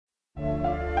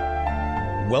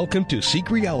Welcome to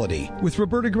Seek Reality with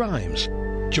Roberta Grimes.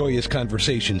 Joyous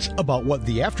conversations about what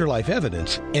the afterlife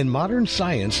evidence and modern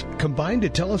science combine to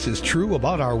tell us is true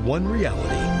about our one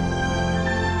reality.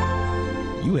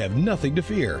 You have nothing to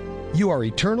fear. You are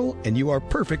eternal and you are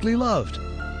perfectly loved.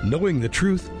 Knowing the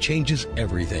truth changes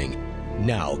everything.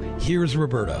 Now, here's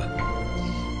Roberta.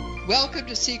 Welcome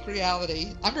to Seek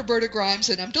Reality. I'm Roberta Grimes,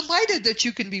 and I'm delighted that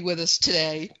you can be with us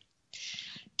today.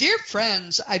 Dear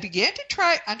friends, I began to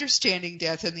try understanding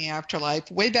death in the afterlife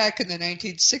way back in the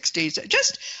 1960s.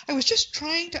 I was just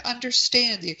trying to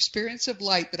understand the experience of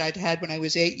light that I'd had when I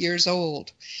was 8 years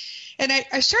old. And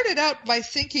I started out by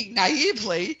thinking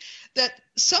naively that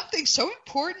something so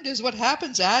important as what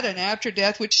happens at and after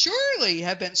death would surely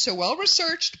have been so well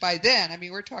researched by then, I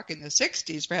mean, we're talking the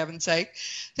 60s for heaven's sake,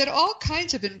 that all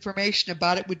kinds of information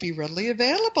about it would be readily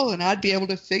available and I'd be able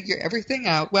to figure everything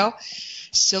out. Well,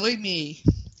 silly me.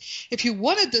 If you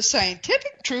wanted the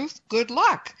scientific truth, good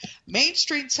luck.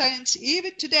 Mainstream science,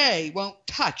 even today, won't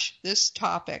touch this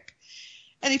topic.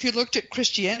 And if you looked at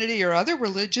Christianity or other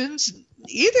religions,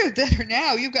 either then or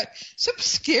now, you've got some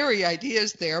scary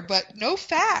ideas there, but no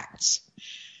facts.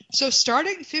 So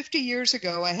starting 50 years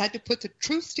ago, I had to put the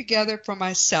truth together for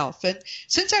myself. And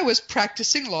since I was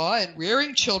practicing law and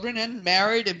rearing children and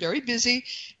married and very busy,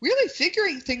 really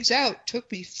figuring things out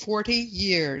took me 40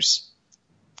 years.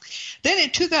 Then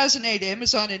in 2008,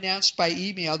 Amazon announced by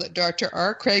email that Dr.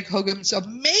 R. Craig Hogan's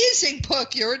amazing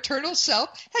book, Your Eternal Self,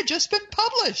 had just been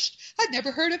published. I'd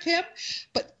never heard of him,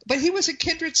 but he was a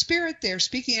kindred spirit there,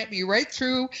 speaking at me right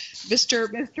through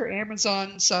Mr.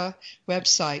 Amazon's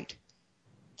website.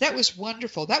 That was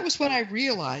wonderful. That was when I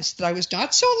realized that I was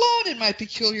not so alone in my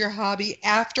peculiar hobby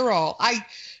after all. I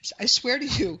swear to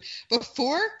you,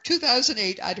 before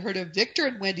 2008, I'd heard of Victor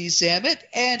and Wendy Zamet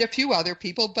and a few other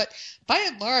people, but by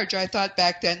and large, I thought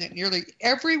back then that nearly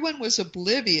everyone was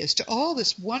oblivious to all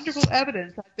this wonderful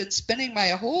evidence I've been spending my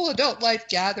whole adult life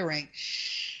gathering.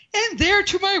 And there,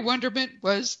 to my wonderment,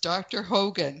 was Dr.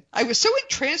 Hogan. I was so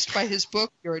entranced by his book,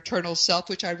 Your Eternal Self,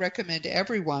 which I recommend to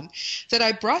everyone, that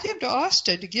I brought him to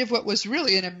Austin to give what was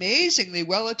really an amazingly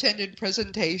well-attended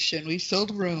presentation. We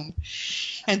filled a room.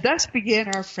 And thus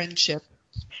began our friendship.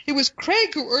 It was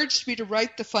Craig who urged me to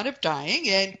write The Fun of Dying,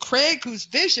 and Craig whose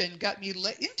vision got me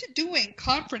into doing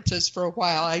conferences for a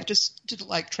while. I just didn't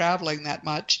like traveling that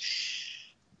much.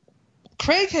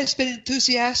 Craig has been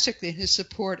enthusiastic in his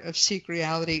support of Seek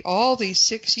Reality all these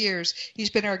 6 years.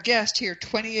 He's been our guest here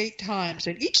 28 times,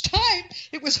 and each time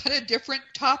it was on a different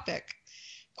topic.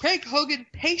 Craig Hogan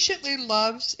patiently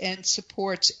loves and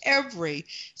supports every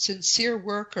sincere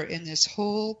worker in this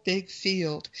whole big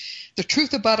field. The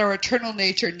truth about our eternal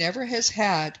nature never has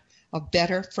had a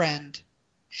better friend.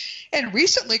 And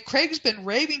recently, Craig's been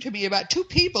raving to me about two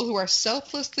people who are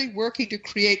selflessly working to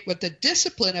create what the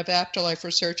discipline of afterlife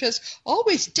research has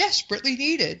always desperately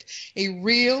needed, a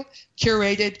real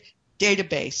curated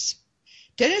database.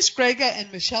 Dennis Grega and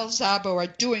Michelle Szabo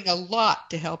are doing a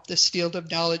lot to help this field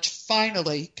of knowledge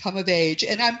finally come of age.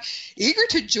 And I'm eager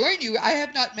to join you. I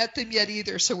have not met them yet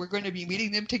either, so we're going to be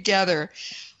meeting them together.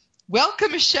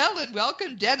 Welcome, Michelle, and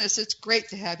welcome, Dennis. It's great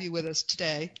to have you with us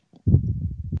today.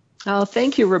 Oh,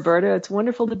 thank you, Roberta. It's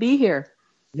wonderful to be here.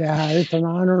 Yeah, it's an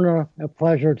honor and a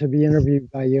pleasure to be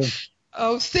interviewed by you.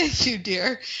 Oh, thank you,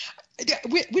 dear.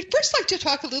 We'd first like to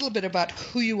talk a little bit about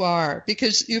who you are,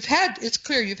 because it's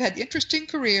clear you've had interesting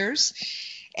careers,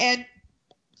 and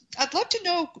I'd love to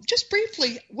know just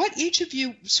briefly what each of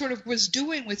you sort of was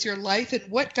doing with your life and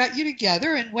what got you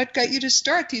together and what got you to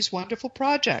start these wonderful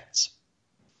projects.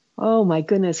 Oh, my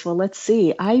goodness. Well, let's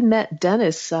see. I met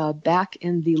Dennis back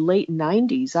in the late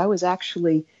 90s. I was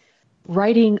actually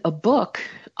writing a book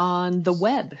on the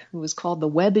web. It was called The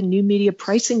Web and New Media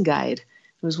Pricing Guide.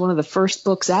 It was one of the first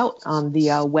books out on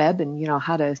the web and,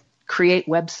 how to create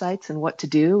websites and what to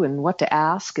do and what to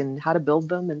ask and how to build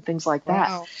them and things like that.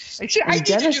 Wow. I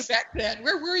needed you back then.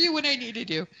 Where were you when I needed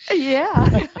you?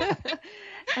 Yeah.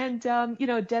 And,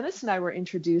 Dennis and I were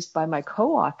introduced by my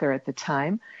co-author at the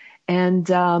time. And,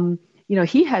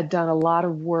 he had done a lot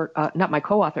of work, not my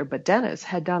co-author, but Dennis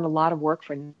had done a lot of work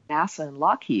for NASA and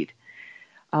Lockheed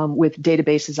with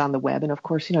databases on the web. And of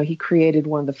course, he created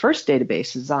one of the first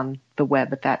databases on the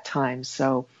web at that time.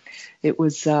 So it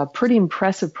was a pretty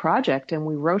impressive project. And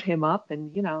we wrote him up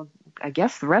and, I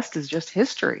guess the rest is just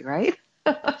history, right?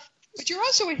 But you're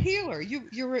also a healer. Are you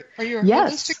a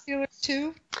Yes. holistic healer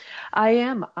too? I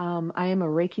am. I am a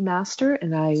Reiki master,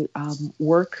 and I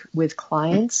work with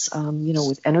clients,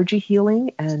 with energy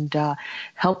healing and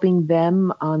helping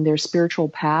them on their spiritual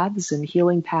paths and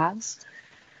healing paths.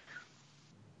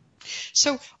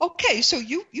 So, okay, so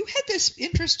you had this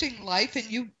interesting life, and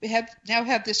you now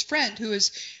have this friend who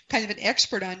is kind of an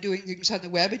expert on doing things on the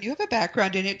web, and you have a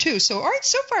background in it too. So, all right,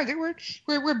 so far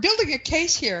we're building a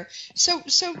case here. So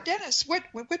Dennis,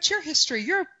 what's your history?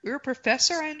 You're a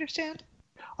professor, I understand.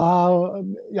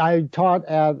 I taught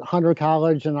at Hunter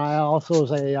College, and I also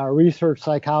was a research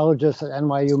psychologist at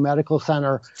NYU Medical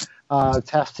Center,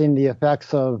 testing the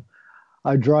effects of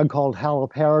a drug called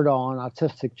haloperidol on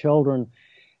autistic children.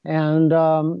 And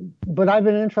but I've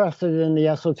been interested in the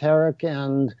esoteric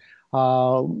and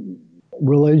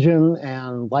religion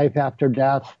and life after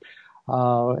death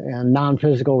and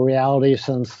non-physical reality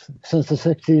since the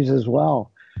 60s as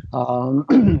well.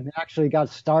 Actually got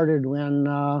started when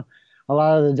a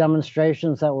lot of the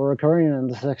demonstrations that were occurring in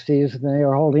the 60s, they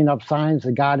were holding up signs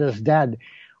that God is dead.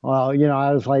 Well,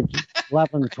 I was like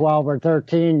 11, 12, or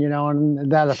 13,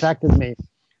 and that affected me.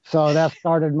 So that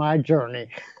started my journey.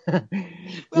 Well,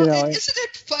 and isn't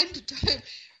it fun to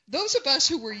those of us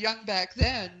who were young back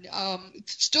then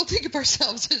still think of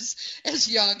ourselves as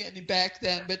young and back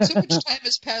then, but so much time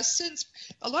has passed since.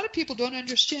 A lot of people don't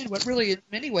understand what really, in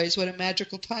many ways, what a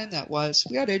magical time that was.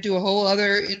 We ought to do a whole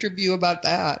other interview about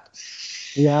that.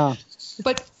 Yeah.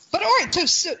 But all right.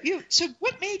 So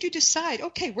what made you decide?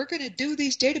 Okay, we're going to do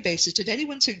these databases. Did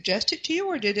anyone suggest it to you,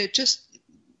 or did it just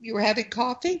you were having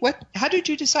coffee? How did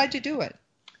you decide to do it?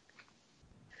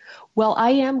 Well, I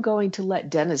am going to let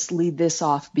Dennis lead this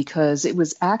off because it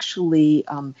was actually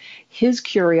his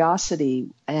curiosity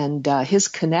and his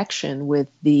connection with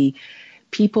the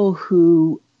people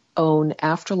who own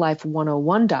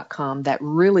Afterlife101.com that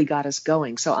really got us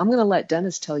going. So I'm going to let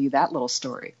Dennis tell you that little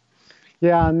story.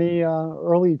 Yeah, in the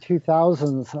early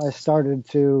 2000s, I started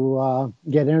to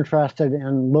get interested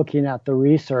in looking at the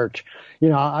research.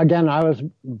 Again, I was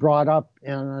brought up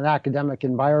in an academic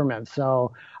environment,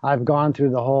 so I've gone through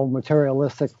the whole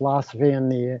materialistic philosophy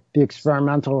and the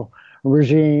experimental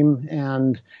regime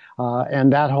and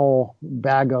that whole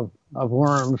bag of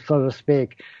worms, so to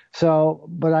speak. So,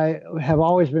 but I have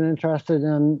always been interested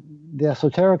in the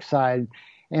esoteric side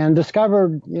and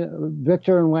discovered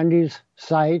Victor and Wendy's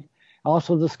site.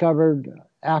 Also discovered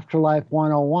Afterlife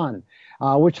 101,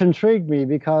 which intrigued me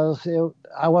because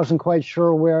I wasn't quite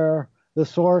sure where the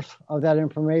source of that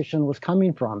information was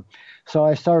coming from. So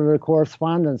I started a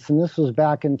correspondence, and this was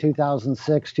back in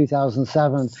 2006,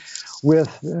 2007,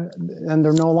 and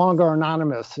they're no longer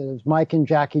anonymous. It's Mike and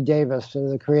Jackie Davis,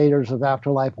 the creators of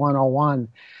Afterlife 101.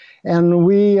 And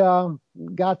we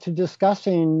got to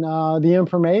discussing the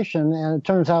information, and it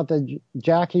turns out that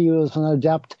Jackie was an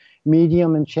adept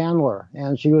medium and channeler,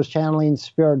 and she was channeling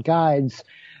spirit guides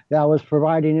that was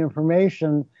providing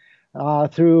information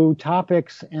through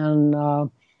topics and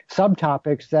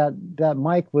subtopics that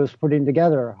Mike was putting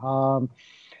together.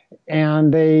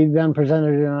 And they then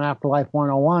presented it in Afterlife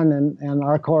 101, and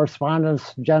our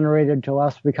correspondence generated to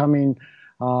us becoming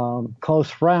close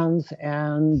friends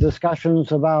and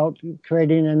discussions about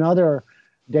creating another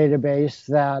database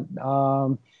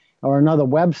or another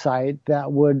website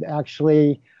that would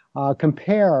actually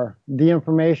compare the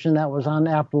information that was on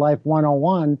Afterlife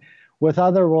 101 with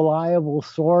other reliable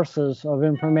sources of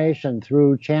information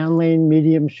through channeling,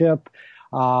 mediumship,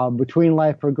 between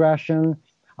life regression,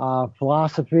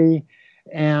 philosophy.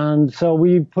 And so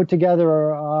we put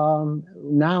together,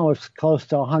 now it's close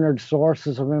to 100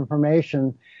 sources of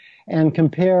information and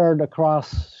compared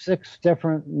across 6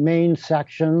 different main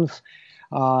sections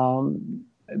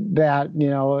that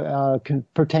can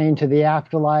pertain to the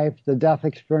afterlife, the death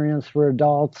experience for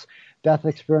adults, death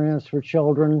experience for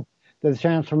children, the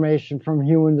transformation from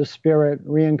human to spirit,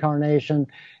 reincarnation,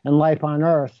 and life on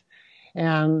earth.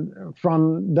 And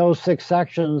from those 6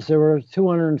 sections, there were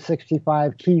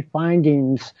 265 key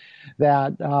findings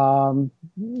that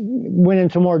went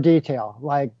into more detail,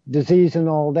 like disease in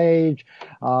old age,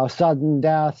 sudden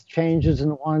death, changes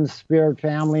in one's spirit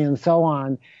family, and so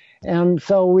on. And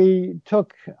so we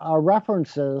took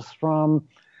references from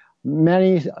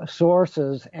many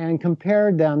sources and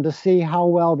compared them to see how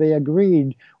well they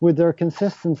agreed with their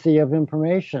consistency of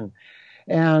information.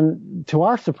 And to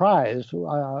our surprise,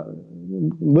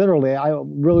 literally, I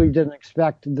really didn't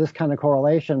expect this kind of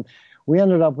correlation. We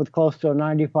ended up with close to a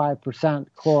 95%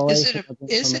 correlation.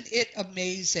 Isn't it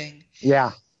amazing?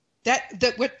 Yeah.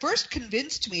 That what first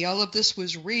convinced me all of this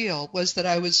was real was that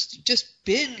I was just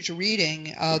binge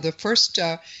reading the first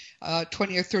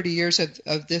 20 or 30 years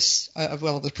of this,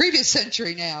 the previous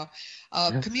century now.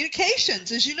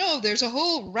 Communications, as you know, there's a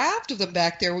whole raft of them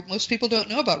back there. Most people don't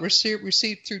know about,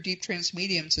 received through deep trance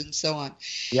mediums and so on.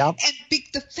 Yep. And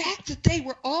the fact that they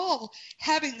were all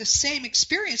having the same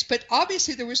experience, but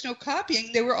obviously there was no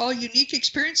copying. They were all unique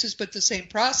experiences, but the same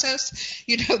process,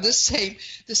 the same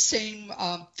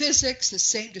physics, the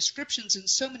same descriptions in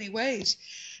so many ways.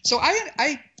 So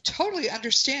I totally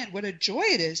understand what a joy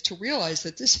it is to realize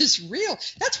that this is real.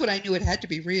 That's what I knew it had to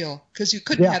be real, because you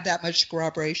couldn't have that much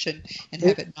corroboration and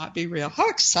have it not be real. How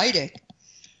exciting.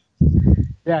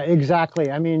 Yeah,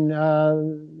 exactly. I mean,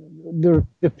 the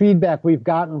feedback we've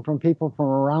gotten from people from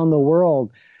around the world,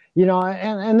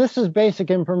 and this is basic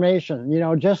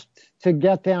information, just to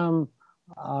get them,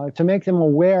 to make them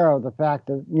aware of the fact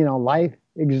that, life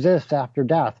exists after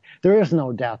death. There is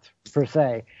no death per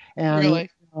se. And really?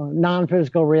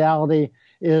 Non-physical reality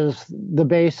is the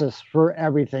basis for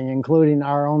everything, including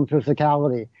our own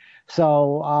physicality.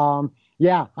 So,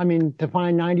 to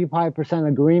find 95%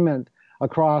 agreement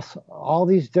across all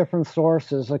these different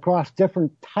sources, across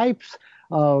different types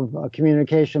of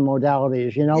communication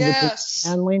modalities, yes.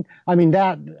 Handling. I mean,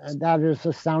 that is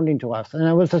astounding to us. And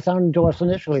it was astounding to us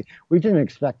initially. We didn't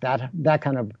expect that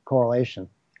kind of correlation.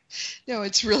 No,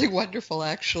 it's really wonderful,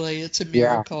 actually. It's a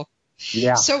miracle.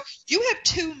 Yeah. So you have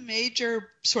two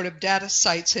major sort of data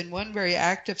sites and one very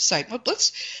active site. Well,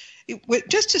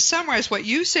 just to summarize what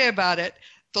you say about it,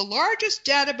 the largest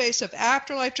database of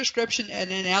afterlife description and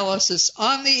analysis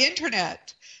on the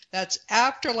internet. That's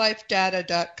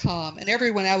afterlifedata.com. And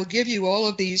everyone, I will give you all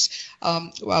of these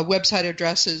website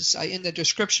addresses in the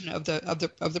description of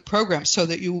the program, so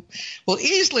that you will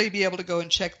easily be able to go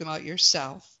and check them out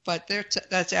yourself. But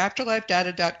that's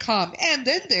afterlifedata.com. And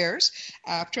then there's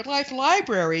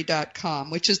afterlifelibrary.com,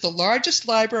 which is the largest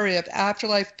library of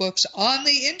afterlife books on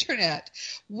the internet.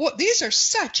 These are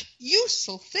such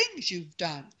useful things you've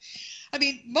done. I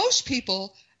mean, most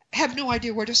people have no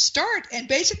idea where to start. And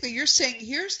basically you're saying,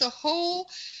 here's the whole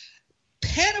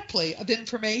panoply of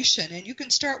information, and you can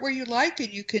start where you like,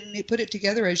 and you can put it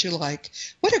together as you like.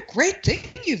 What a great thing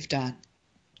you've done.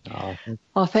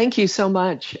 Well, thank you so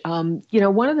much.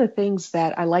 One of the things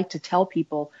that I like to tell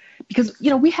people, because,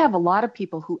 we have a lot of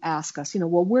people who ask us,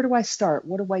 well, where do I start?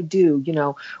 What do I do?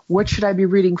 What should I be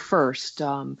reading first?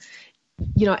 And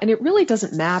it really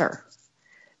doesn't matter.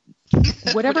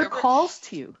 Whatever calls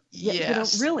to you.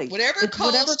 Yes. Really. Whatever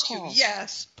calls to you.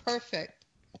 Yes. Perfect.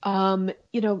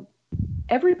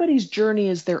 Everybody's journey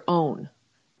is their own.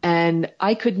 And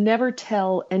I could never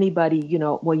tell anybody,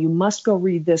 well, you must go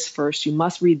read this first, you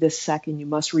must read this second, you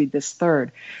must read this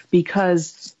third,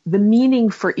 because the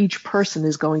meaning for each person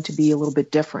is going to be a little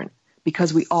bit different,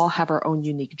 because we all have our own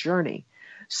unique journey.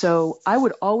 So I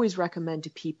would always recommend to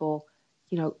people,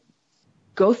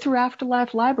 go through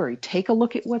Afterlife Library, take a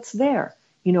look at what's there.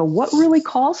 What really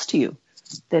calls to you?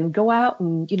 Then go out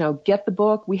and, get the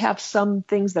book. We have some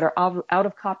things that are out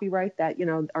of copyright that,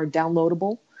 are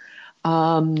downloadable.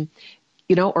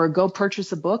 Or go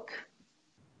purchase a book.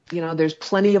 There's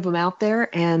plenty of them out there,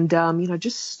 and,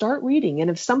 just start reading. And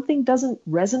if something doesn't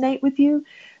resonate with you,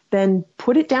 then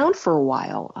put it down for a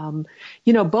while.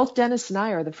 Both Dennis and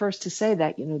I are the first to say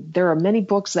that, there are many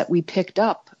books that we picked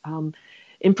up.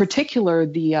 In particular,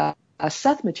 the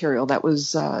Seth material that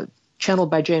was channeled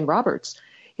by Jane Roberts.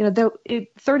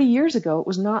 30 years ago, it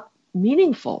was not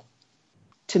meaningful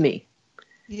to me.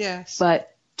 Yes.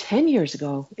 But 10 years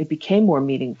ago, it became more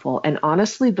meaningful. And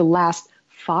honestly, the last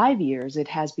 5 years, it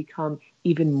has become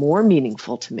even more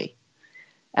meaningful to me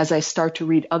as I start to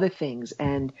read other things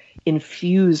and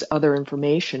infuse other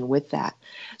information with that.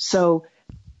 So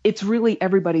it's really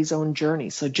everybody's own journey.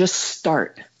 So just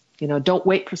start. Don't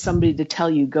wait for somebody to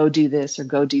tell you, go do this or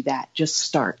go do that. Just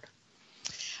start.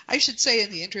 I should say,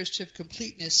 in the interest of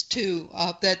completeness, too,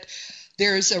 that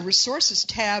there's a resources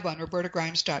tab on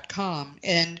RobertaGrimes.com,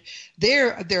 and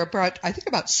there are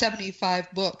about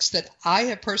 75 books that I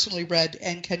have personally read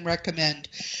and can recommend,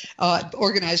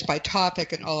 organized by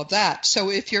topic and all of that. So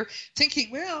if you're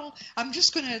thinking, well, I'm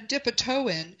just going to dip a toe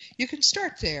in, you can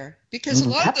start there, because a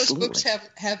lot of those books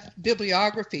have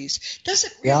bibliographies.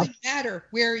 Doesn't really matter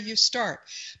where you start,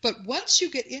 but once you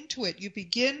get into it, you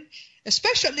begin.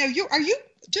 Especially now,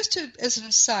 as an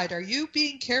aside, are you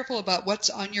being careful about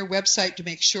what's on your website to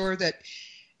make sure that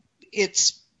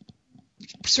it's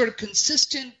sort of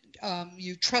consistent?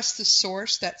 You trust the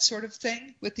source, that sort of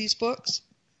thing, with these books?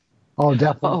 Oh,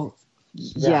 definitely. Oh,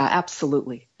 yeah,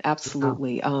 absolutely.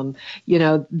 Absolutely.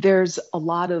 There's a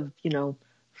lot of,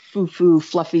 foo-foo,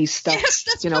 fluffy stuff,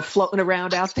 floating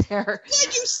around out there. Glad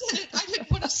you said it. I didn't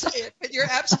want to say it, but you're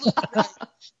absolutely right.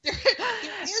 There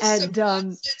It's some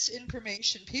nonsense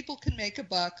information. People can make a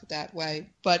buck that way,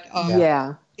 but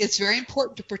it's very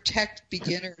important to protect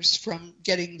beginners from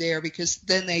getting there, because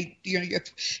then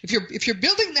if you're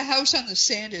building the house on the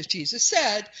sand, as Jesus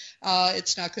said,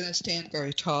 it's not going to stand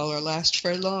very tall or last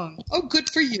very long. Oh, good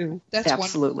for you. That's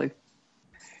absolutely wonderful.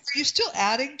 Are you still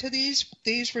adding to these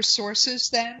resources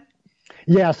then?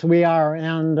 Yes, we are.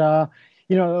 And,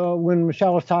 when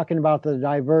Michelle was talking about the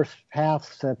diverse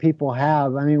paths that people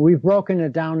have, I mean, we've broken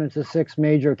it down into 6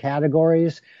 major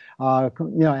categories,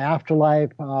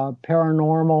 afterlife,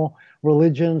 paranormal,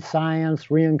 religion,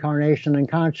 science, reincarnation, and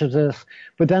consciousness.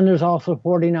 But then there's also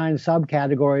 49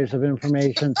 subcategories of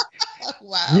information.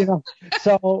 Wow.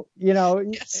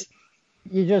 Yes.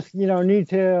 You just, need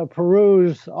to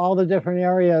peruse all the different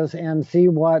areas and see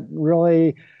what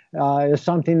really is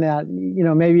something that,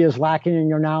 maybe is lacking in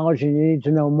your knowledge and you need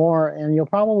to know more, and you'll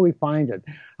probably find it.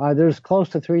 There's close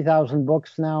to 3,000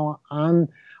 books now on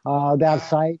that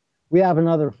site. We have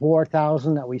another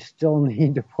 4,000 that we still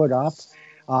need to put up.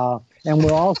 And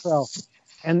we're also,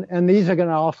 and these are going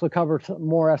to also cover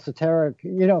more esoteric,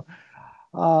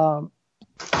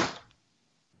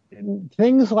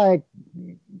 things like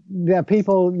that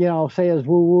people, say is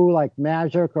woo-woo, like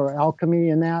magic or alchemy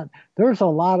and that. There's a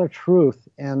lot of truth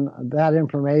in that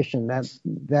information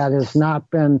that has not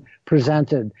been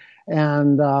presented.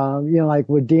 And, like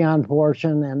with Dion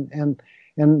Fortune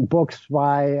and books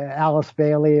by Alice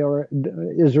Bailey or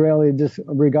Israeli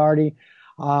Rigardi,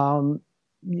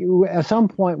 at some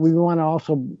point we want to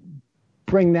also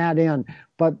bring that in.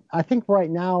 But I think right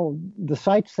now the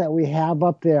sites that we have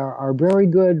up there are very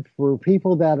good for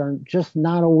people that are just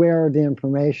not aware of the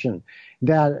information,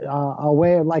 that a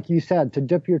way, like you said, to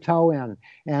dip your toe in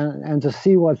and to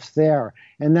see what's there,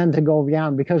 and then to go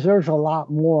beyond, because there's a lot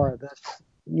more that's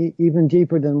even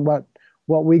deeper than what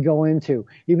we go into,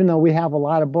 even though we have a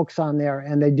lot of books on there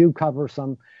and they do cover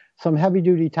some heavy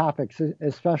duty topics,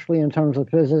 especially in terms of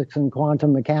physics and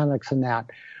quantum mechanics and that.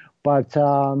 But,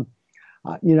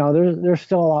 there's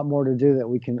still a lot more to do that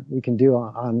we can do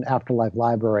on Afterlife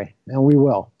Library, and we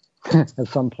will at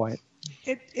some point.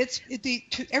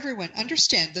 To everyone,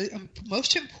 understand the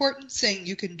most important thing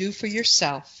you can do for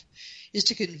yourself is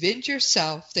to convince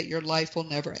yourself that your life will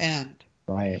never end.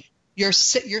 Right. Your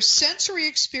sensory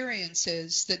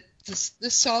experiences that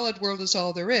this solid world is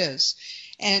all there is,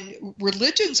 and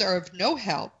religions are of no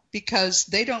help, because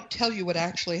they don't tell you what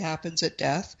actually happens at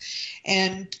death.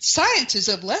 And science is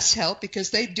of less help, because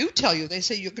they do tell you. They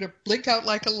say you're going to blink out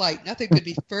like a light. Nothing could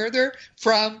be further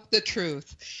from the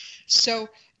truth. So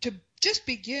to just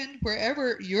begin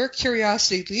wherever your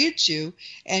curiosity leads you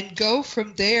and go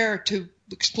from there to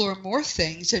explore more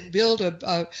things and build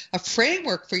a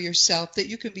framework for yourself that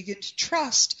you can begin to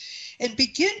trust and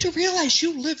begin to realize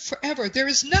you live forever. There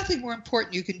is nothing more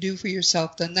important you can do for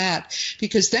yourself than that,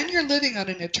 because then you're living on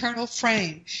an eternal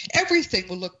frame. Everything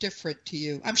will look different to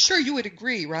you. I'm sure you would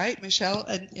agree, right, Michelle?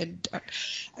 It's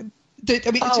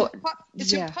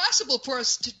impossible for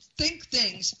us to think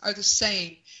things are the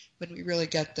same when we really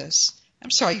get this. I'm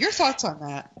sorry, your thoughts on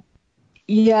that?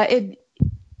 Yeah,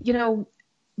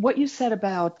 what you said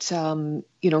about,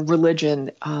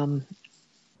 religion, and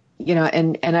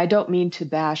I don't mean to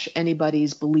bash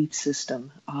anybody's belief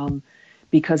system,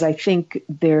 because I think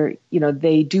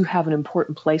they do have an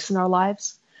important place in our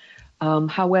lives.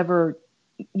 However,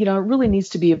 it really needs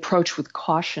to be approached with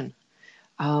caution.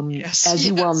 As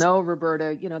you well know,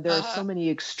 Roberta, there are so many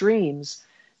extremes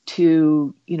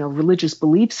to, religious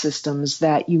belief systems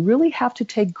that you really have to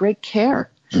take great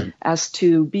care as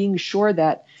to being sure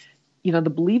that, the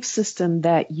belief system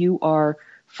that you are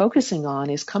focusing on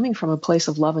is coming from a place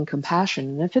of love and compassion.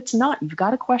 And if it's not, you've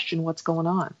got to question what's going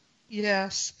on.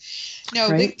 Yes. No,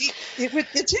 right?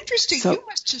 It's interesting. You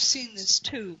must have seen this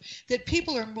too, that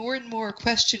people are more and more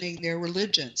questioning their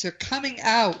religions. They're coming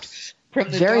out from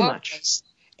the very dogmas. much.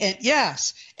 And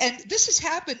yes, and this has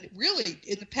happened really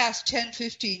in the past 10,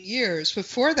 15 years.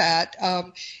 Before that,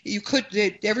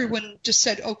 everyone just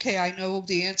said, okay, I know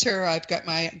the answer. I've got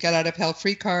my get out of hell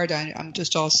free card. I'm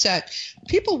just all set.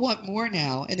 People want more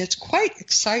now, and it's quite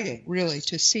exciting, really,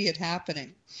 to see it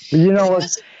happening. It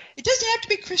doesn't have to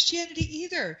be Christianity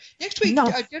either. Next week,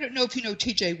 I don't know if you know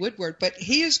T.J. Woodward, but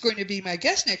he is going to be my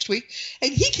guest next week.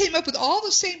 And he came up with all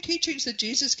the same teachings that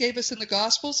Jesus gave us in the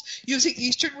Gospels using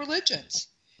Eastern religions.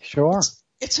 Sure.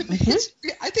 It's amazing.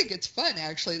 I think it's fun,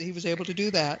 actually, that he was able to do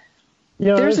that.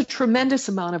 There's a tremendous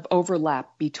amount of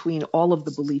overlap between all of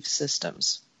the belief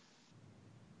systems.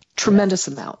 Tremendous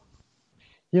amount.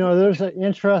 There's an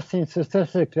interesting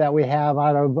statistic that we have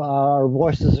out of our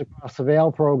Voices Across the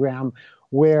Veil program,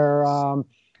 where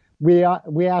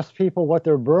we asked people what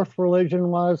their birth religion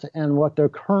was and what their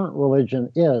current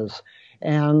religion is.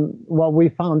 And what we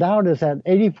found out is that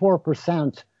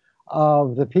 84%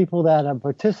 of the people that have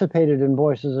participated in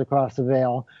Voices Across the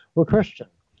Veil were Christian.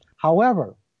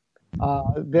 However,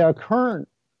 their current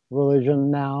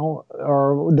religion now,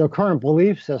 or their current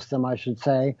belief system, I should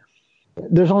say,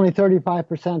 there's only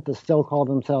 35% that still call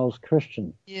themselves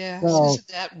Christian. Yes, so, isn't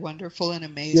that wonderful and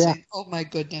amazing? Yeah. Oh my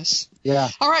goodness. Yeah.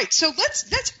 All right, so that's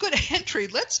a good entry.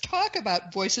 Let's talk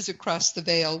about Voices Across the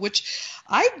Veil, which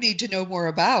I need to know more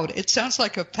about. It sounds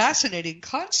like a fascinating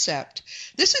concept.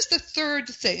 This is the third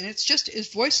thing, and it's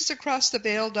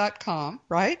voicesacrosstheveil.com,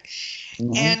 right?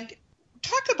 Mm-hmm. And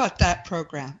talk about that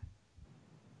program.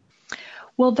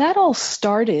 Well, that all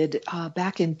started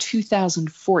back in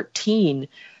 2014.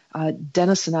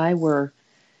 Dennis and I were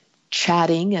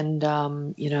chatting,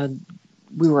 and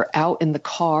we were out in the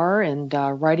car and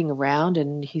riding around,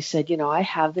 and he said, I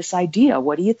have this idea.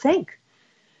 What do you think?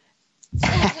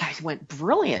 And I went,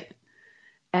 brilliant.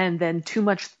 And then 2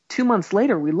 months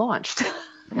later, we launched.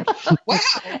 Wow!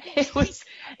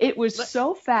 It was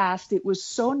so fast. It was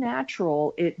so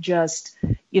natural. It just,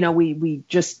 we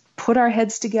just put our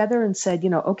heads together and said,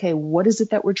 okay, what is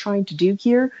it that we're trying to do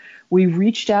here? We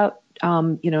reached out,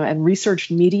 and researched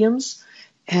mediums,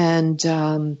 and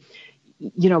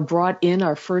brought in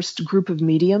our first group of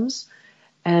mediums.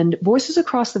 And Voices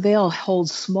Across the Veil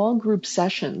holds small group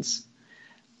sessions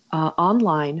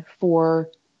online for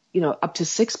up to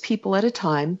 6 people at a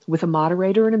time with a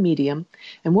moderator and a medium.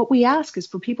 And what we ask is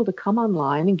for people to come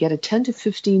online and get a 10 to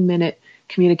 15 minute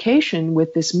communication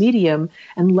with this medium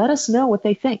and let us know what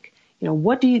they think.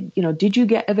 What did you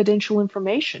get evidential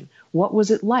information? What was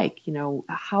it like?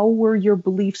 How were your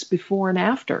beliefs before and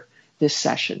after this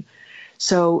session?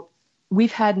 So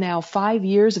we've had now 5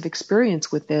 years of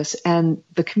experience with this, and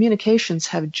the communications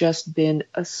have just been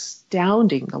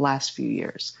astounding the last few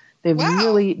years. They've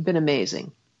really been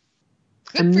amazing.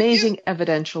 Good amazing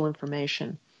evidential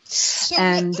information. So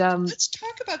let's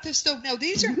talk about this, though. Now,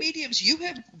 these are mediums you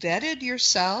have vetted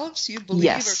yourselves, you believe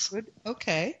yes. are good?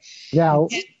 Okay. Yeah.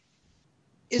 And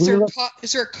is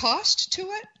there a cost to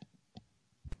it?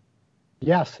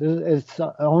 Yes, it's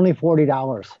only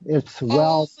 $40. It's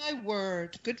oh my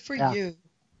word! Good for you.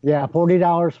 Yeah,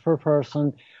 $40 per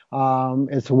person.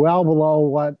 It's well below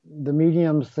what the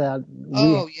mediums that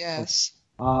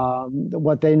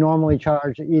what they normally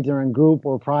charge either in group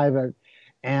or private,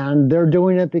 and they're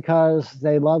doing it because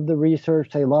they love the research.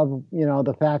 They love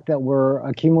the fact that we're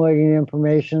accumulating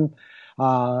information,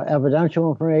 evidential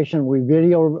information. We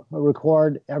video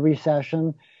record every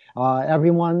session.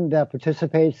 Everyone that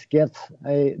participates gets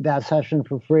that session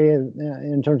for free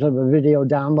in terms of a video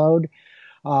download.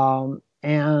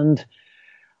 And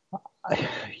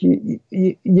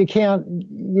you can't,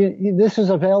 this is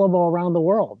available around the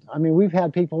world. I mean, we've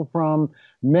had people from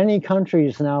many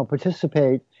countries now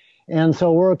participate. And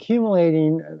so we're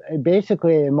accumulating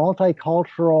basically a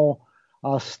multicultural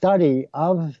study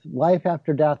of life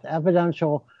after death,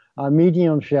 evidential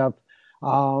mediumship.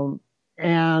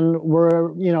 And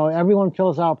everyone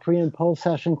fills out pre and post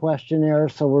session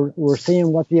questionnaires. So we're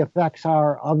seeing what the effects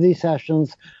are of these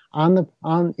sessions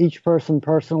on each person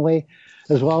personally,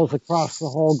 as well as across the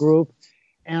whole group.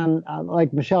 And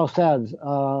like Michelle said,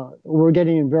 we're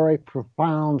getting very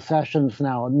profound sessions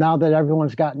now that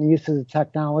everyone's gotten used to the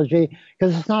technology,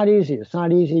 because it's not easy. It's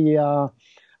not easy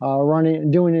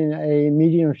doing a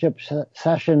mediumship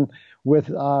session with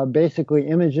basically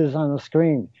images on the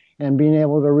screen and being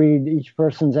able to read each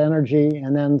person's energy,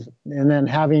 and then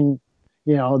having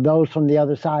those from the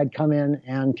other side come in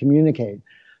and communicate.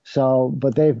 So,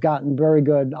 but they've gotten very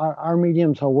good. Our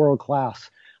mediums are world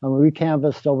class. I mean, we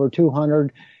canvassed over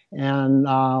 200,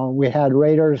 and we had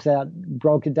raters that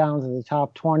broke it down to the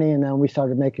top 20, and then we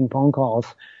started making phone calls,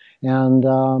 and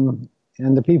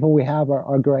the people we have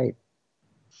are great.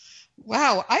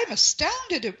 Wow, I'm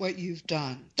astounded at what you've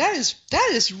done. That's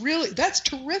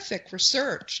terrific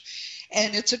research.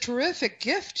 And it's a terrific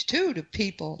gift, too, to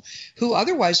people who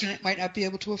otherwise might not be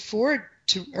able to afford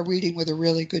a reading with a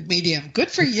really good medium. Good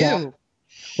for you.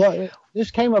 Well, this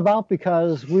came about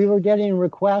because we were getting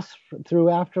requests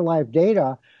through Afterlife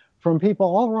Data from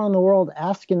people all around the world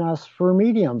asking us for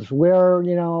mediums where,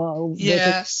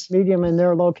 yes, medium in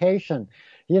their location.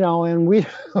 And we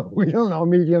don't know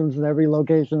mediums in every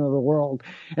location of the world.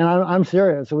 And I'm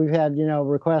serious. So we've had,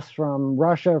 requests from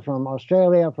Russia, from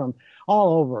Australia, from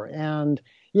all over. And,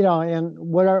 and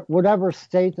whatever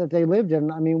state that they lived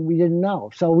in, I mean, we didn't know.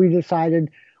 So we decided,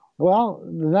 well,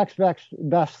 the next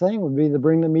best thing would be to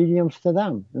bring the mediums to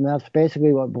them. And that's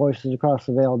basically what Voices Across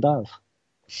the Veil does.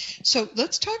 So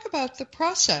let's talk about the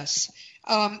process.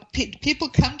 People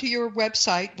come to your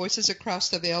website,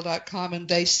 voicesacrosstheveil.com, and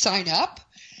they sign up.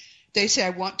 They say, I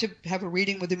want to have a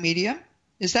reading with a medium.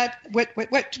 Is that what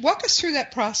walk us through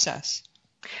that process?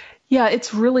 Yeah,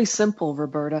 it's really simple,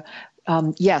 Roberta.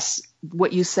 Yes,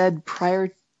 what you said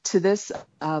prior to this,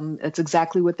 it's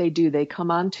exactly what they do. They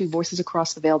come on to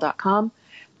voicesacrosstheveil.com.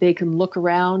 They can look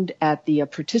around at the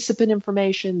participant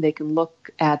information. They can look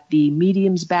at the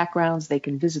mediums' backgrounds. They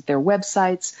can visit their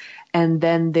websites. And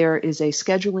then there is a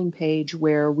scheduling page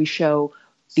where we show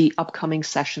the upcoming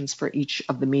sessions for each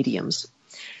of the mediums.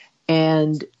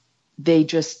 And they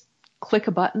just click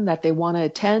a button that they want to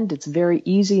attend. It's very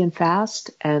easy and fast.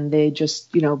 And they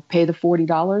just, pay the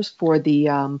 $40 for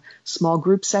the small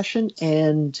group session,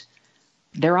 and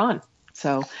they're on.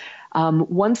 So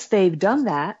once they've done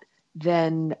that,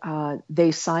 then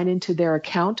they sign into their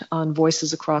account on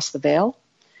Voices Across the Veil,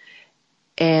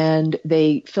 and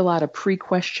they fill out a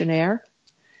pre-questionnaire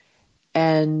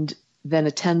and then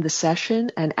attend the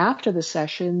session. And after the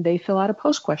session, they fill out a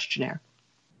post-questionnaire.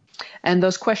 And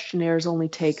those questionnaires only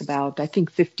take about, I think,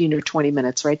 15 or 20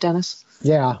 minutes, right, Dennis?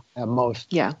 Yeah, at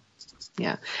most. Yeah.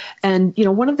 And,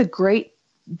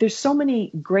 there's so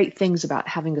many great things about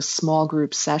having a small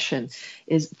group session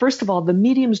is, first of all, the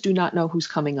mediums do not know who's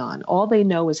coming on. All they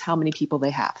know is how many people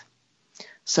they have.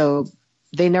 So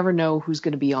they never know who's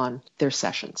going to be on their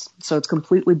sessions. So it's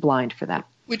completely blind for them.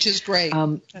 Which is great.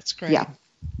 That's great. Yeah.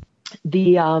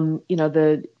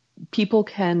 The people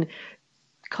can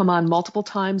come on multiple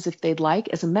times if they'd like.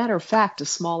 As a matter of fact, a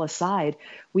small aside,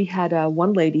 we had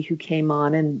one lady who came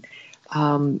on and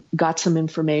got some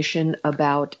information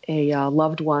about a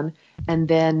loved one. And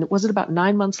then, was it about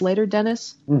 9 months later,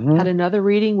 Dennis? Mm-hmm. Had another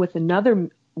reading with another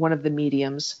one of the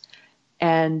mediums.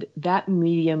 And that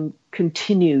medium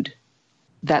continued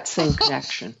that same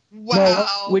connection.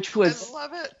 Wow. Which was I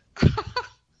love it.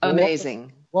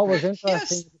 amazing. What was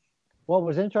interesting? Yes. What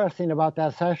was interesting about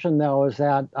that session, though, is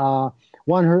that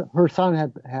her son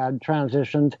had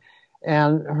transitioned,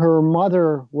 and her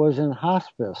mother was in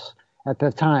hospice at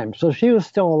the time, so she was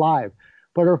still alive.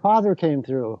 But her father came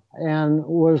through and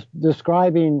was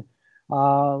describing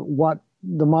what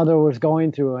the mother was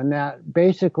going through, and that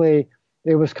basically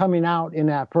it was coming out in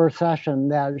that first session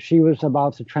that she was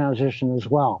about to transition as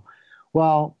well.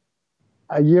 Well,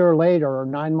 a year later, or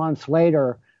 9 months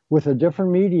later, with a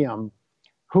different medium,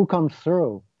 who comes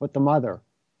through but the mother?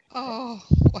 Oh,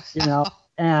 wow.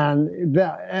 And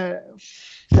the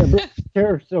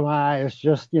tears to my eyes,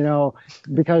 just,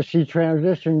 because she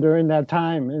transitioned during that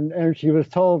time, and she was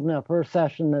told in that first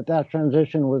session that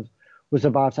transition was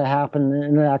about to happen,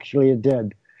 and actually it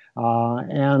did.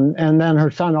 And then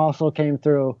her son also came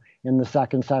through in the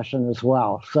second session as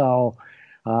well. So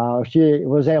she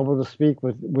was able to speak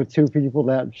with two people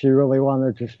that she really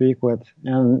wanted to speak with,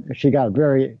 and she got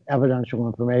very evidential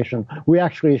information. We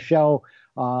actually show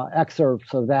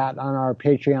excerpts of that on our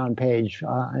Patreon page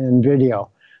in video,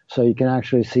 so you can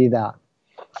actually see that.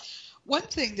 One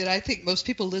thing that I think most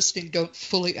people listening don't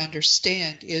fully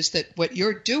understand is that what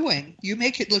you're doing, you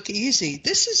make it look easy.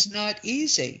 This is not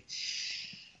easy.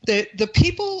 The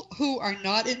people who are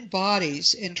not in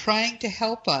bodies and trying to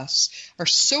help us are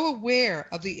so aware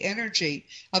of the energy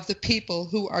of the people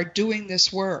who are doing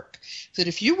this work that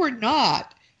if you were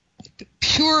not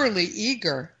purely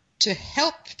eager to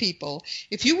help people,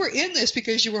 if you were in this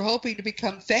because you were hoping to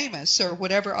become famous or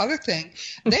whatever other thing,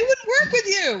 they wouldn't work with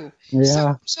you.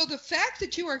 Yeah. So the fact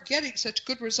that you are getting such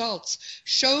good results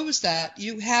shows that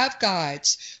you have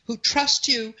guides who trust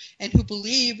you and who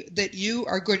believe that you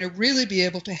are going to really be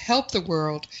able to help the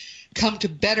world come to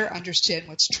better understand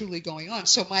what's truly going on.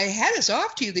 So my hat is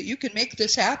off to you that you can make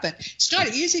this happen. It's not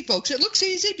easy, folks. It looks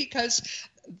easy because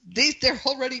they're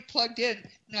already plugged in.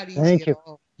 Not easy Thank you. at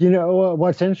all.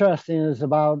 What's interesting is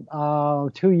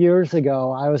about 2 years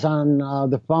ago, I was on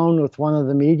the phone with one of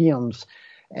the mediums,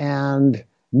 and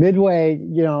midway,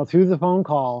 through the phone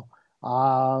call,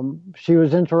 she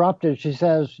was interrupted. She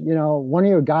says, one of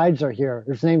your guides are here.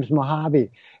 His name's Mojave,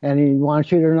 and he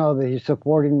wants you to know that he's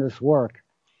supporting this work.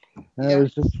 And It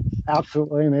was just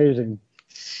absolutely amazing.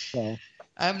 So.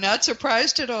 I'm not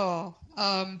surprised at all.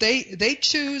 They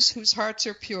choose whose hearts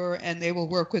are pure, and they will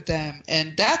work with them.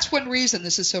 And that's one reason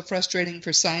this is so frustrating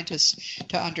for scientists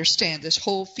to understand this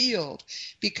whole field,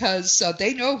 because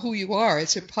they know who you are.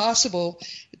 It's impossible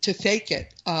to fake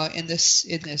it in this.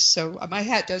 So my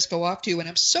hat does go off to you, and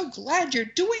I'm so glad you're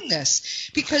doing this,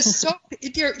 because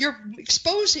you're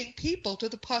exposing people to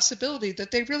the possibility that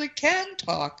they really can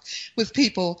talk with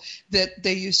people that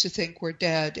they used to think were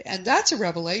dead. And that's a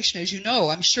revelation, as you know.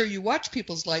 I'm sure you watch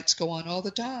people's lights go on all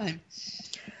the time.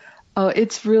 Oh,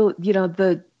 it's real.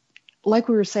 Like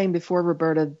we were saying before,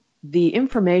 Roberta, the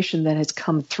information that has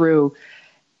come through,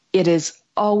 it is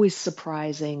always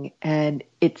surprising. And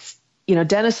it's,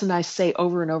 Dennis and I say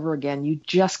over and over again, you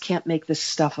just can't make this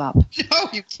stuff up. No,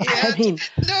 you can't. I mean,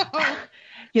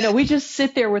 no. We just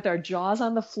sit there with our jaws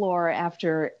on the floor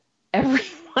after every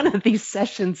one of these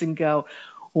sessions and go,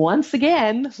 once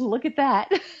again, look at that.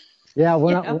 Yeah,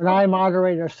 when I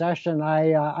moderate a session,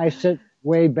 I sit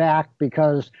way back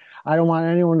because I don't want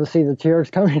anyone to see the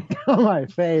tears coming down my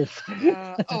face.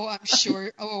 I'm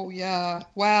sure. Oh, yeah.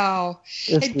 Wow.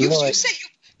 It's and you say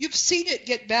you've seen it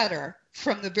get better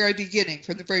from the very beginning,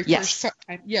 from the very first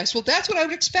time. Yes. Well, that's what I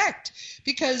would expect,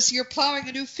 because you're plowing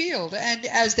a new field. And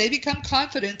as they become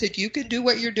confident that you can do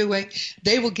what you're doing,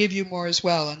 they will give you more as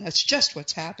well. And that's just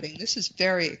what's happening. This is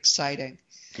very exciting.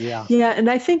 Yeah. Yeah. And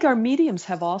I think our mediums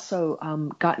have also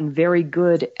gotten very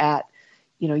good at,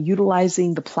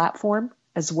 utilizing the platform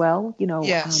as well,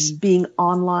 Yes. Being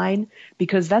online,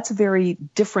 because that's very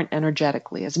different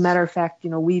energetically. As a matter of fact,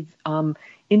 we've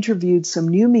interviewed some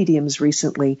new mediums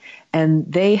recently,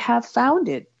 and they have found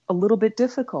it a little bit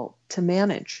difficult to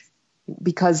manage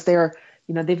because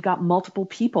they've got multiple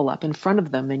people up in front of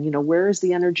them, and, where is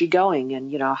the energy going?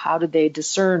 And, how do they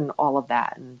discern all of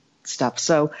that and stuff?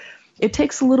 So it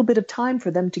takes a little bit of time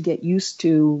for them to get used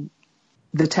to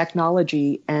the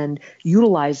technology and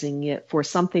utilizing it for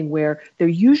something where they're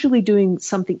usually doing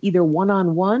something either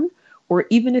one-on-one, or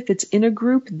even if it's in a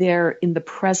group, they're in the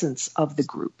presence of the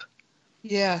group.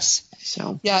 Yes.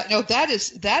 So yeah, no, that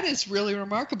is really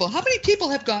remarkable. How many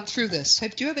people have gone through this? Do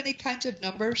you have any kinds of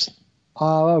numbers?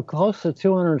 Close to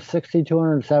 260,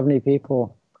 270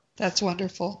 people. That's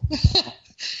wonderful.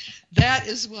 That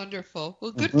is wonderful.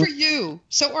 Well, good for you.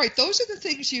 So, all right, those are the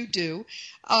things you do.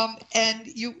 And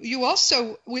you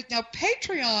also, now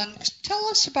Patreon, tell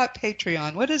us about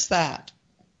Patreon. What is that?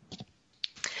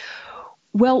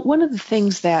 Well, one of the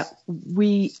things that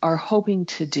we are hoping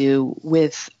to do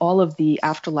with all of the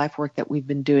afterlife work that we've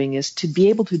been doing is to be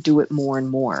able to do it more and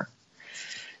more.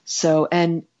 So,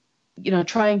 and,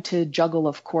 trying to juggle,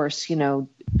 of course,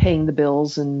 paying the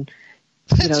bills and,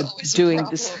 doing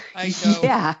this. I know.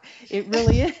 Yeah, it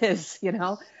really is,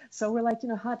 So we're like,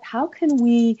 how can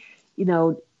we,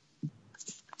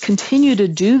 continue to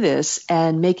do this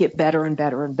and make it better and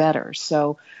better and better?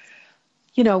 So,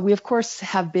 we of course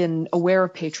have been aware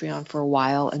of Patreon for a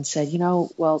while and said,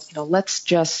 let's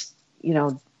just,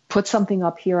 put something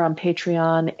up here on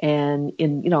Patreon, and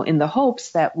in the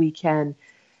hopes that we can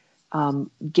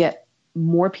get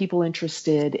more people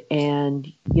interested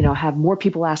and, have more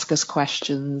people ask us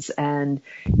questions and,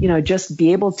 just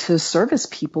be able to service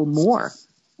people more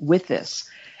with this.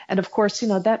 And of course,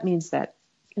 that means that,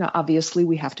 obviously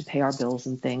we have to pay our bills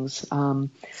and things.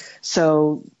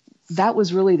 So that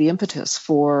was really the impetus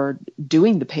for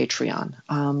doing the Patreon,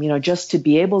 just to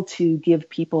be able to give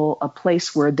people a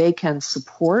place where they can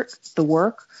support the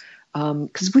work.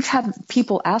 Because we've had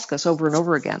people ask us over and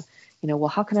over again, well,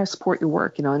 how can I support your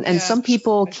work? And some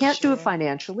people can't do it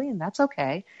financially, and that's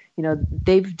okay.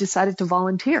 They've decided to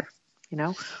volunteer,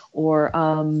 or,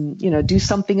 do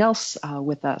something else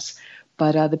with us.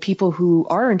 But the people who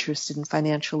are interested in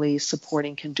financially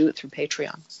supporting can do it through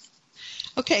Patreon.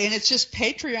 Okay, and it's just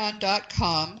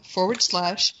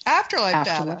patreon.com/afterlife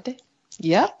data.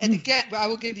 Yep. And again, I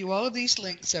will give you all of these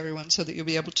links, everyone, so that you'll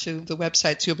be able to, the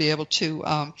websites, you'll be able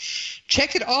to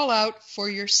check it all out for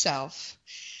yourself.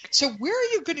 So where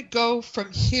are you going to go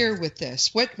from here with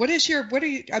this?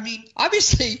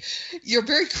 Obviously you're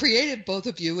very creative, both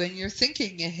of you, and you're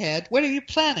thinking ahead. What are you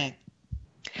planning?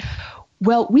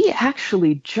 Well, we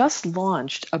actually just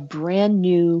launched a brand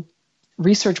new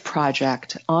research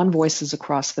project on Voices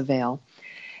Across the Veil.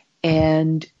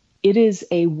 And it is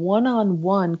a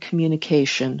one-on-one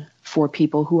communication for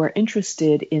people who are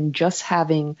interested in just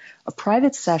having a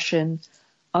private session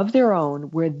of their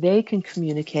own where they can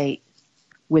communicate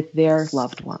with their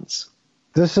loved ones.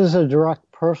 This is a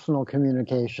direct personal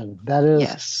communication. That is,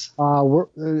 yes.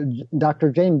 Dr.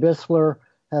 Jane Bisler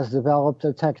has developed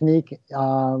a technique.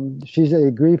 She's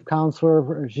a grief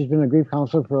counselor. She's been a grief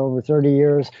counselor for over 30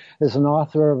 years, is an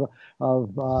author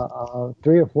of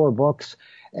 3 or 4 books,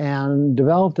 and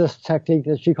developed this technique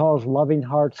that she calls Loving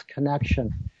Hearts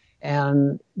Connection.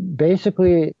 And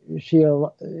basically,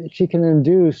 she can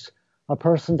induce a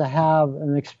person to have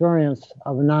an experience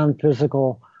of a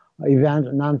non-physical event,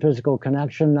 a non-physical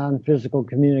connection, non-physical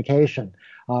communication,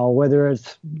 whether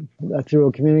it's through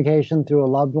a communication through a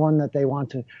loved one that they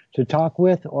want to talk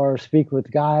with or speak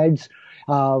with guides.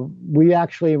 We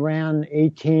actually ran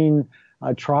 18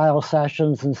 trial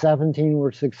sessions and 17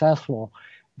 were successful,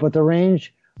 but the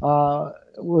range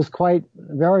was quite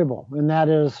variable, and that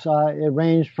is it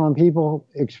ranged from people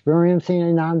experiencing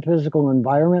a non-physical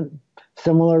environment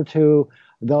similar to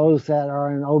those that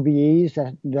are in OBEs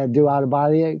that do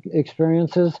out-of-body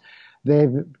experiences.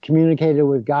 They've communicated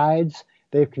with guides.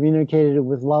 They've communicated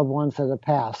with loved ones that have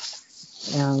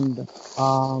passed. And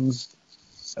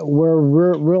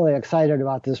we're really excited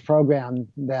about this program,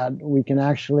 that we can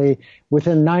actually,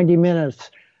 within 90 minutes,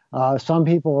 some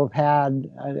people have had,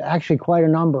 actually quite a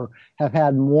number, have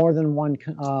had more than one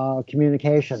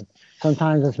communication,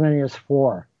 sometimes as many as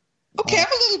 4. Okay, I'm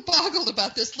a little boggled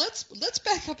about this. Let's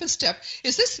back up a step.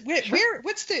 Is this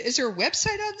is there a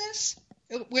website on this?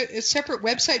 A separate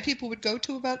website people would go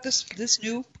to about this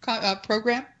new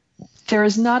program? There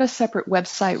is not a separate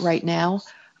website right now.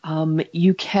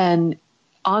 You can,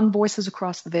 on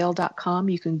voicesacrosstheveil.com,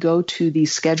 you can go to the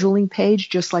scheduling page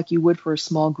just like you would for a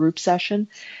small group session,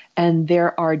 and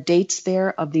there are dates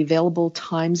there of the available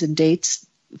times and dates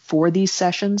for these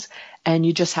sessions, and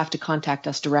you just have to contact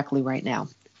us directly right now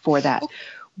for that. Okay.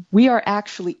 We are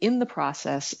actually in the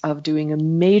process of doing a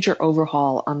major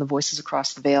overhaul on the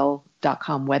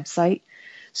voicesacrosstheveil.com website,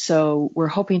 so we're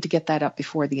hoping to get that up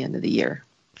before the end of the year.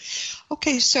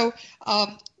 Okay, so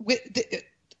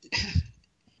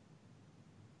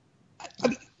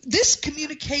this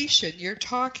communication you're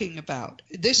talking about,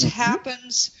 this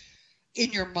happens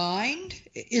in your mind?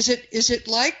 Is it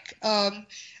like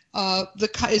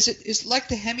is it like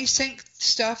the HemiSync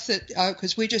stuff that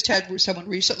because we just had someone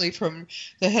recently from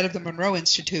the head of the Monroe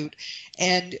Institute,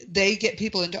 and they get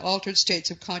people into altered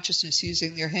states of consciousness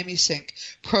using their HemiSync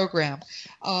program,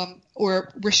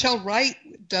 or Rochelle Wright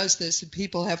does this, and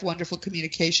people have wonderful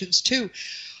communications too.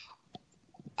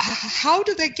 How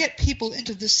do they get people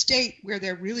into the state where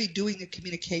they're really doing the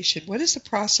communication? What is the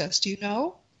process? Do you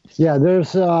know? Yeah, there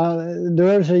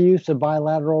is a use of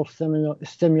bilateral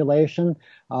stimulation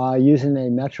using a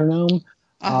metronome,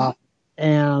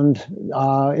 and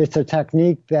it's a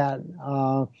technique that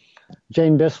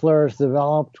Jane Bissler has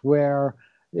developed, where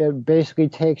it basically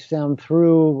takes them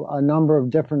through a number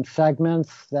of different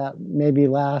segments that maybe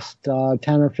last 10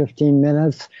 or 15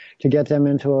 minutes to get them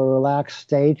into a relaxed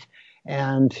state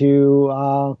and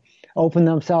to open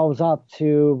themselves up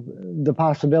to the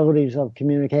possibilities of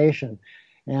communication.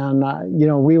 And,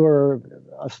 we were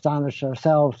astonished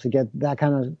ourselves to get that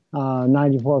kind of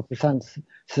 94%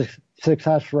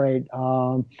 success rate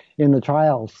in the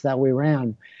trials that we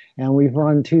ran. And we've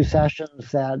run 2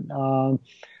 sessions that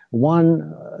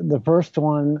the first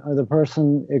one, the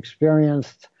person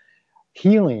experienced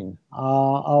healing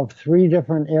of 3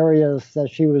 different areas that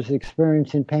she was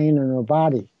experiencing pain in her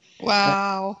body.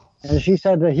 Wow. And she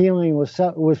said the healing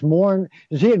was more,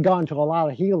 she had gone to a lot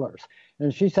of healers,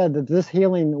 and she said that this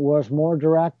healing was more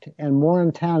direct and more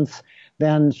intense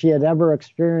than she had ever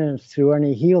experienced through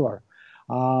any healer.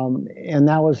 And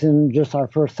that was in just our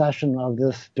first session of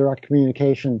this direct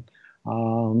communication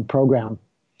program.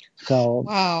 So.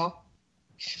 Wow.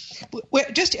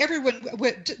 Just everyone.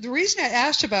 The reason I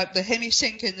asked about the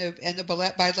HemiSync and the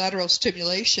bilateral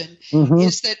stimulation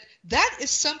is that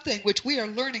is something which we are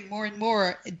learning more and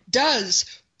more. It does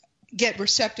get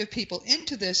receptive people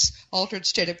into this altered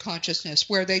state of consciousness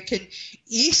where they can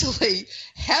easily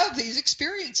have these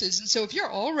experiences. And so if you're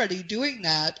already doing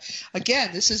that,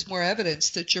 again, this is more evidence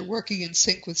that you're working in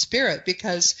sync with spirit,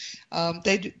 because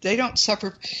they don't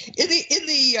suffer in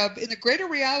the greater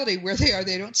reality where they are.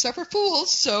 They don't suffer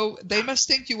fools. So they must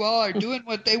think you all are doing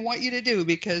what they want you to do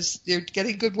because they're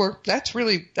getting good work. That's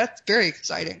very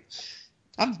exciting.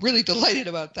 I'm really delighted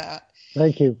about that.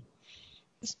 Thank you.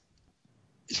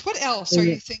 What else are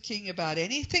you thinking about?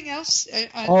 Anything else?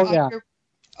 Oh yeah.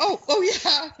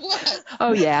 What?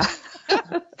 Oh yeah.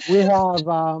 We have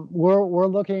we're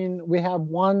looking. We have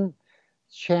one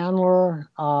channeler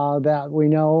that we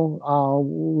know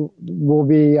will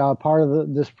be part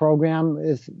of this program.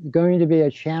 It's going to be a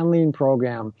channeling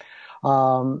program.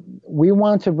 We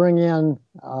want to bring in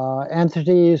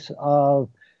entities of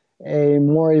a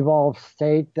more evolved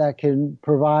state that can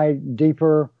provide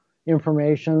deeper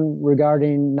information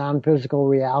regarding non-physical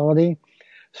reality.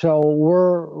 So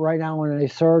we're right now in a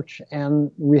search, and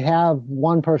we have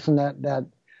one person we have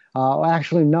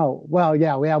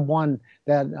one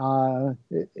that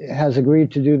has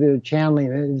agreed to do the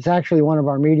channeling. It's actually one of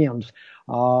our mediums,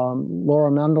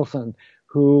 Laura Mendelson,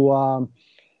 who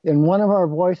in one of our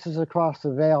Voices Across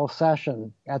the Veil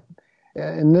session,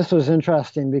 and this was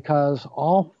interesting because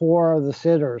all 4 of the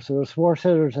sitters, there was 4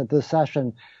 sitters at this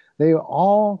session, they were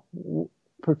all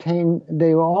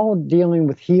dealing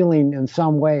with healing in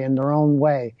some way, in their own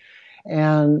way.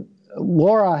 And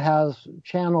Laura has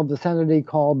channeled this entity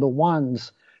called the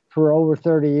Ones for over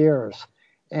 30 years.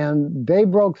 and they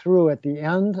broke through at the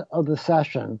end of the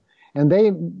session. And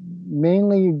they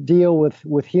mainly deal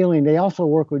with healing. They also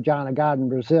work with John of God in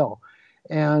Brazil.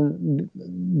 And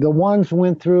the ones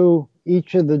went through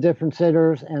each of the different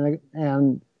sitters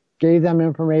and gave them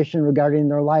information regarding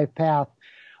their life path,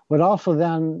 but also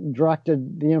then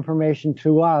directed the information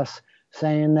to us,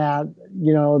 saying that,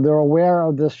 they're aware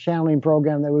of this channeling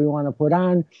program that we want to put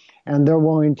on, and they're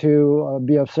willing to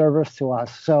be of service to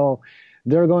us. So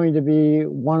they're going to be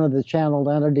one of the channeled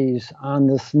entities on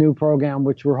this new program,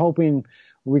 which we're hoping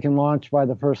we can launch by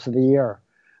the first of the year.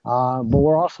 But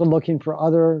we're also looking for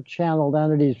other channeled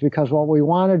entities, because what we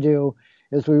want to do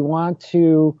is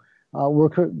we're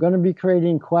going to be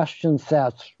creating question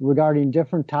sets regarding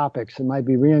different topics. It might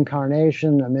be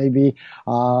reincarnation, it may be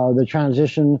the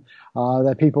transition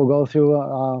that people go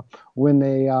through when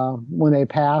they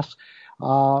pass.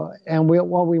 And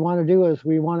what we want to do is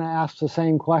we want to ask the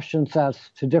same question sets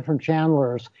to different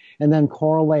channelers and then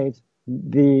correlate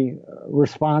the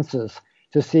responses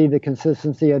to see the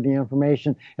consistency of the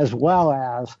information, as well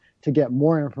as to get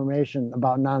more information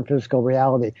about non-physical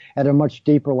reality at a much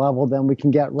deeper level than we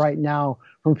can get right now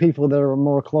from people that are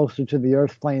more closer to the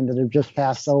earth plane that have just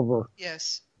passed over.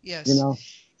 Yes. Yeah,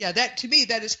 that to me,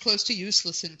 that is close to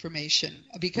useless information,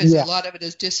 because a lot of it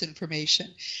is disinformation.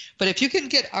 But if you can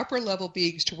get upper level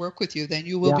beings to work with you, then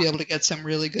you will be able to get some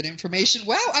really good information.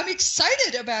 Wow, I'm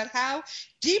excited about how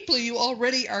deeply you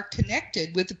already are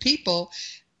connected with the people,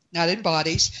 not in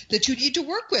bodies, that you need to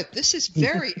work with. This is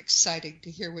very exciting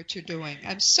to hear what you're doing.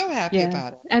 I'm so happy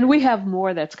about it. And we have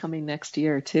more that's coming next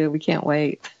year, too. We can't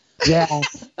wait. Yeah.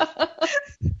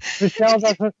 Michelle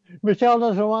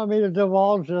doesn't want me to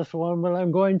divulge this one, but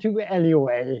I'm going to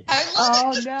anyway. I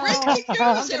love it. Breaking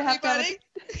news, everybody.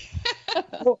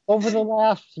 Over the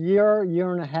last year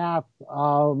and a half,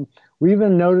 we've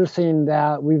been noticing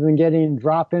that we've been getting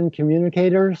drop-in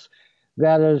communicators.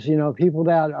 That is, people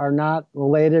that are not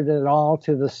related at all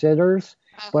to the sitters,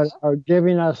 but are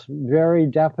giving us very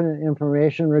definite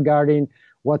information regarding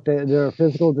what their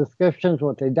physical descriptions,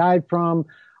 what they died from,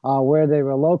 where they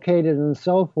were located, and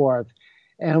so forth.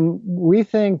 And we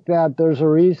think that there's a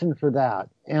reason for that.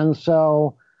 And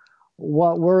so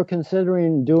what we're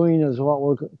considering doing is what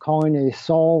we're calling a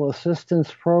soul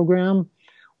assistance program,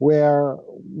 where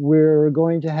we're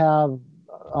going to have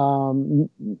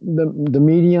the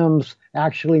mediums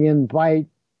actually invite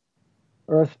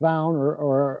earthbound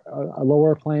or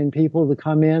lower plane people to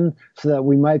come in, so that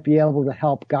we might be able to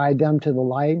help guide them to the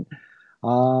light,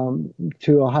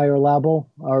 to a higher level,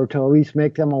 or to at least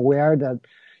make them aware that,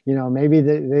 maybe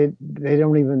they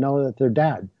don't even know that they're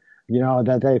dead,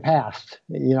 that they passed,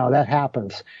 that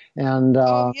happens. And,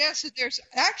 yes,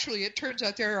 it turns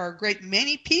out there are a great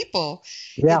many people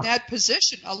in that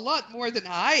position, a lot more than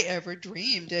I ever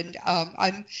dreamed. And,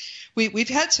 we've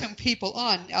had some people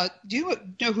on. Do you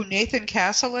know who Nathan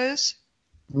Castle is?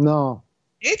 No.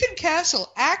 Nathan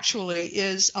Castle actually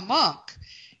is a monk.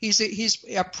 He's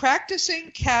a practicing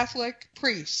Catholic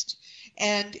priest,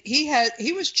 and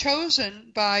he was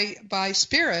chosen by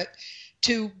Spirit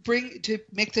to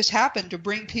make this happen, to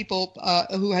bring people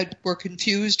who were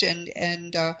confused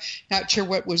and not sure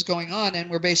what was going on,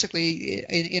 and were basically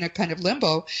in a kind of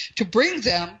limbo, to bring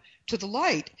them to the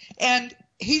light. And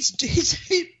this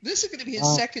is going to be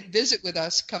his second visit with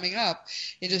us coming up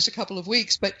in just a couple of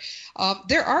weeks. But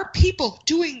there are people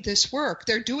doing this work.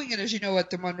 They're doing it, as you know,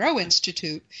 at the Monroe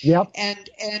Institute. Yep.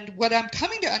 And what I'm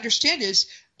coming to understand is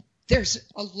there's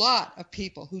a lot of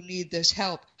people who need this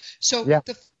help. So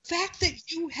the fact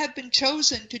that you have been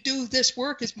chosen to do this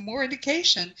work is more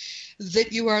indication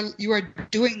that you are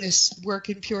doing this work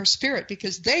in pure spirit,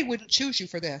 because they wouldn't choose you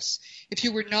for this if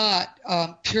you were not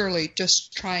purely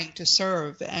just trying to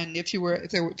serve. And if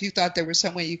you thought there was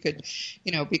some way you could,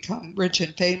 become rich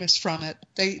and famous from it,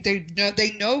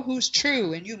 they know who's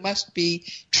true, and you must be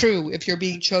true if you're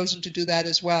being chosen to do that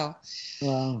as well.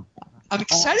 Wow. I'm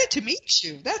excited to meet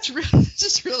you. This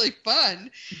is really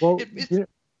fun. Well,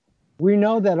 we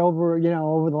know that over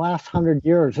the last 100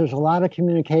 years, there's a lot of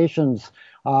communications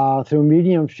through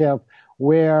mediumship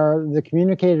where the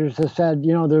communicators have said,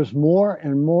 there's more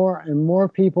and more and more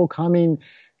people coming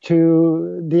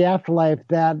to the afterlife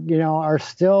that, are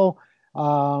still,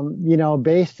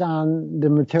 based on the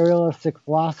materialistic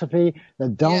philosophy,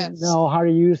 that don't know how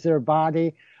to use their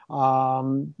body.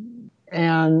 And,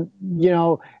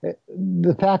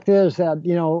 the fact is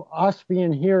that, us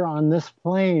being here on this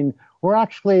plane, we're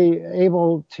actually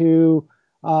able to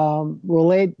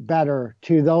relate better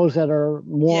to those that are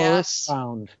more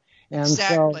earthbound. And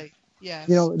exactly. Yes.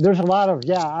 There's a lot of,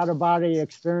 out-of-body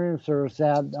experiencers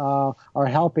that are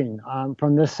helping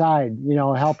from this side,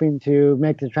 helping to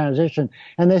make the transition.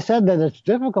 And they said that it's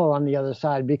difficult on the other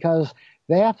side because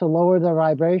they have to lower their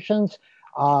vibrations.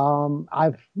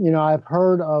 I've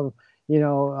heard of,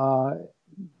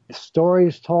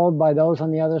 stories told by those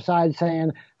on the other side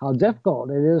saying how difficult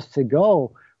it is to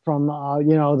go from,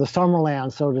 the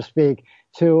Summerland, so to speak,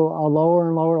 to a lower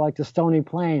and lower, like the Stony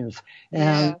Plains.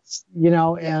 And,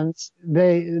 yes. And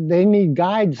they need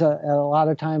guides a lot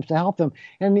of times to help them.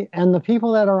 And the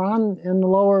people that are in the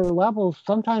lower levels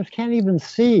sometimes can't even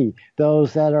see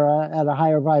those that are at a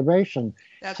higher vibration.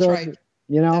 That's right.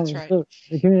 That's right.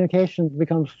 The communication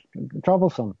becomes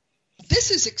troublesome.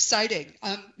 This is exciting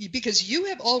because you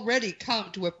have already come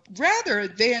to a rather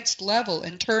advanced level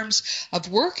in terms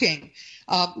of working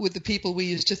with the people we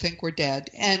used to think were dead.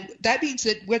 And that means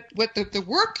that what the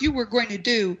work you were going to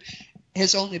do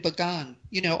has only begun.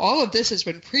 All of this has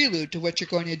been prelude to what you're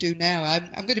going to do now.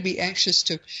 I'm going to be anxious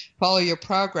to follow your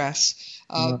progress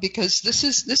because this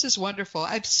is wonderful.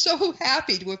 I'm so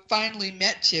happy to have finally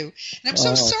met you. And I'm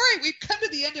so sorry we've come to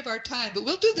the end of our time, but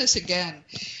we'll do this again.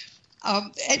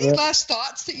 Any last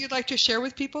thoughts that you'd like to share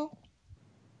with people?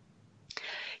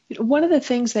 One of the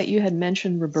things that you had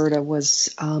mentioned, Roberta,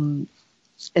 was, and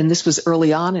this was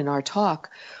early on in our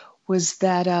talk, was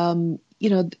that,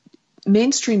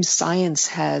 mainstream science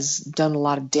has done a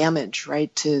lot of damage,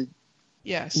 right, to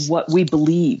what we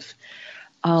believe.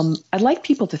 I'd like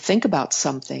people to think about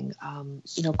something.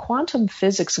 Quantum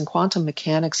physics and quantum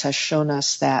mechanics has shown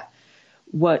us that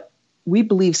what we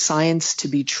believe science to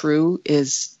be true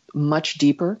is much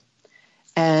deeper.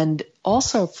 And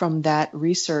also from that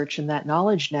research and that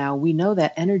knowledge now, we know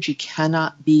that energy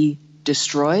cannot be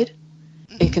destroyed.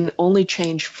 Mm-hmm. It can only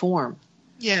change form.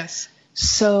 Yes.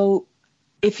 So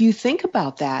if you think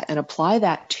about that and apply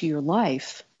that to your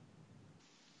life,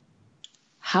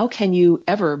 how can you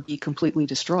ever be completely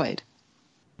destroyed?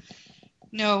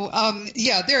 No,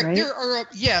 there are,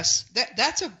 yes,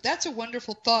 that's a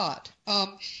wonderful thought.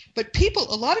 But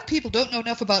a lot of people don't know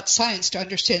enough about science to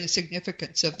understand the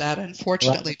significance of that,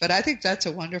 unfortunately. Right. But I think that's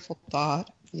a wonderful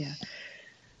thought. Yeah.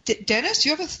 Dennis, do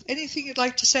you have anything you'd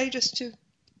like to say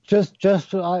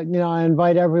Just I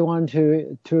invite everyone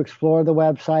to explore the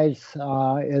websites.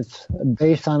 It's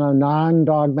based on a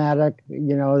non-dogmatic,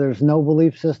 there's no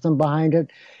belief system behind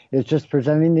it. It's just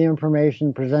presenting the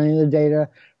information, presenting the data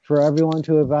for everyone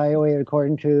to evaluate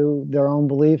according to their own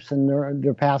beliefs and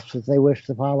their paths that they wish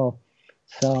to follow.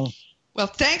 So. Well,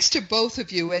 thanks to both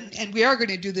of you, and we are going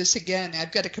to do this again.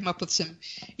 I've got to come up with some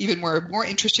even more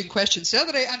interesting questions. Now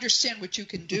that I understand what you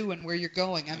can do and where you're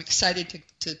going, I'm excited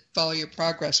to follow your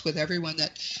progress with everyone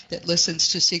that listens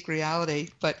to Seek Reality.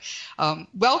 But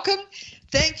welcome,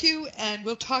 thank you, and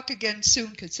we'll talk again soon.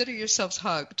 Consider yourselves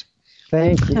hugged.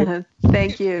 Thank you.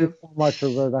 Thank you so much,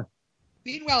 Roberta.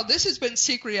 Meanwhile, this has been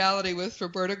Seek Reality with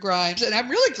Roberta Grimes, and I'm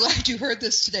really glad you heard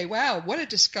this today. Wow, what a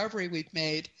discovery we've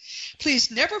made.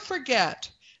 Please never forget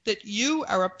that you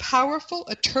are a powerful,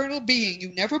 eternal being.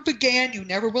 You never began, you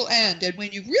never will end. And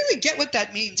when you really get what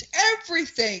that means,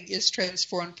 everything is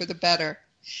transformed for the better.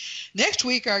 Next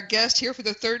week, our guest here for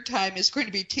the third time is going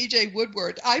to be T.J.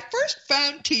 Woodward. I first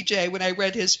found T.J. when I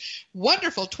read his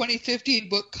wonderful 2015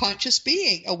 book, Conscious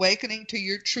Being, Awakening to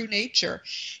Your True Nature.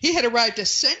 He had arrived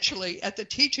essentially at the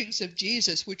teachings of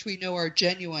Jesus, which we know are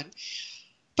genuine.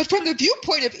 But from the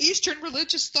viewpoint of Eastern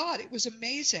religious thought, it was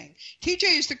amazing.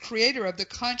 TJ is the creator of the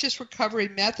Conscious Recovery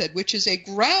Method, which is a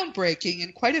groundbreaking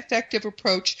and quite effective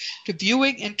approach to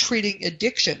viewing and treating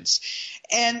addictions.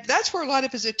 And that's where a lot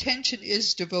of his attention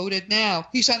is devoted now.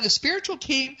 He's on the spiritual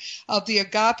team of the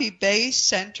Agape Bay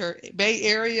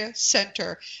Area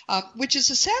Center, which is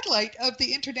a satellite of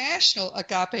the International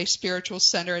Agape Spiritual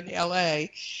Center in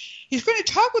L.A. He's going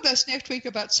to talk with us next week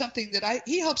about something that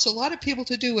he helps a lot of people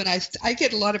to do, and I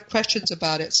get a lot of questions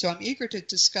about it, so I'm eager to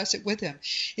discuss it with him.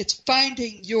 It's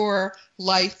finding your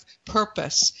life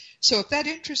purpose. So if that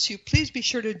interests you, please be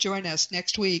sure to join us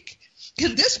next week.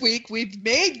 And this week, we've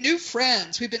made new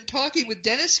friends. We've been talking with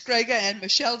Dennis Screga and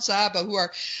Michelle Zaba, who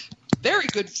are very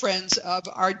good friends of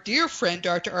our dear friend,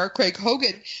 Dr. R. Craig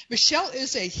Hogan. Michelle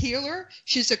is a healer.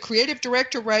 She's a creative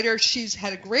director, writer. She's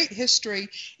had a great history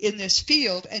in this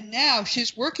field, and now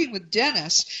she's working with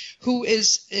Dennis, who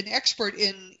is an expert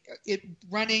in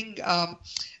running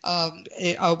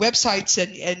websites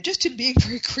and just in being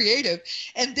very creative.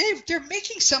 And they're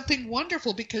making something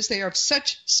wonderful because they are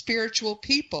such spiritual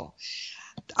people.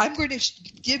 I'm going to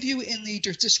give you in the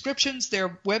descriptions their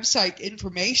website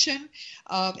information,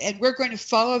 and we're going to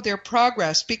follow their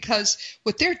progress, because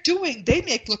what they're doing, they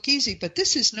make look easy, but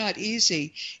this is not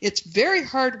easy. It's very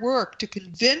hard work to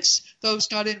convince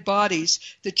those not in bodies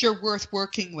that you're worth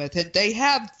working with, and they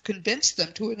have convinced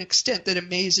them to an extent that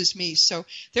amazes me. So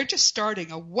they're just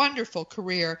starting a wonderful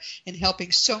career in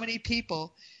helping so many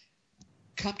people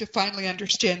come to finally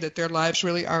understand that their lives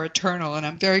really are eternal, and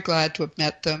I'm very glad to have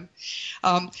met them.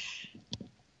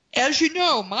 As you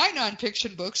know, my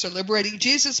nonfiction books are Liberating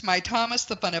Jesus, My Thomas,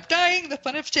 The Fun of Dying, The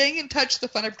Fun of Staying in Touch, The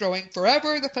Fun of Growing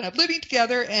Forever, The Fun of Living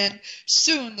Together, and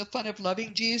soon The Fun of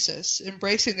Loving Jesus,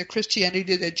 Embracing the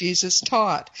Christianity that Jesus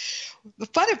taught. The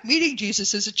Fun of Meeting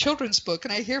Jesus is a children's book,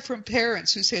 and I hear from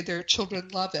parents who say their children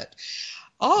love it.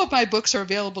 All of my books are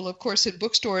available, of course, in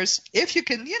bookstores, if you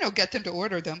can, get them to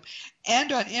order them,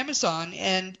 and on Amazon,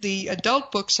 and the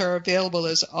adult books are available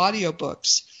as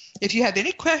audiobooks. If you have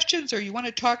any questions or you want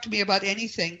to talk to me about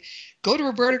anything, go to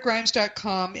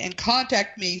RobertaGrimes.com and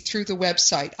contact me through the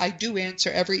website. I do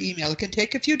answer every email. It can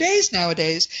take a few days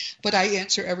nowadays, but I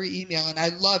answer every email, and I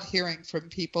love hearing from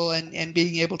people and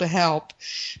being able to help.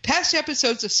 Past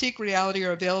episodes of Seek Reality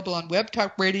are available on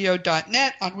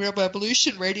webtalkradio.net, on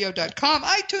realrevolutionradio.com,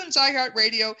 iTunes,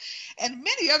 iHeartRadio, and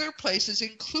many other places,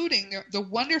 including the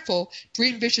wonderful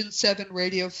Dream Vision 7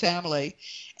 radio family.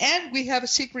 And we have a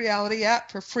Seek Reality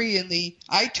app for free in the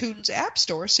iTunes App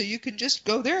Store, so you can just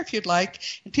go there if you'd like.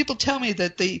 And people tell me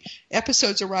that the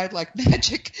episodes arrive like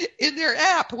magic in their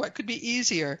app. What could be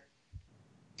easier?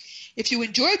 If you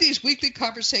enjoy these weekly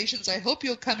conversations, I hope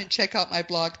you'll come and check out my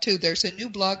blog, too. There's a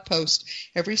new blog post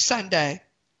every Sunday.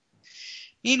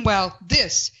 Meanwhile,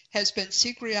 this has been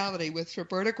Seek Reality with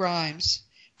Roberta Grimes.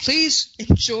 Please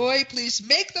enjoy, please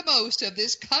make the most of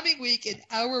this coming week in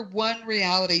our one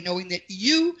reality, knowing that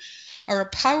you are a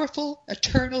powerful,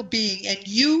 eternal being, and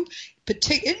you,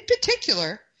 in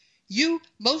particular, you,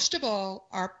 most of all,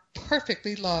 are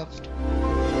perfectly loved.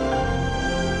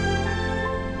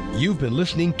 You've been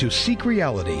listening to Seek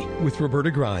Reality with Roberta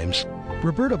Grimes.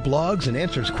 Roberta blogs and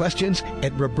answers questions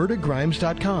at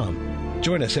robertagrimes.com.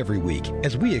 Join us every week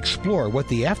as we explore what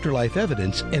the afterlife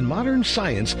evidence and modern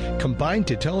science combine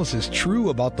to tell us is true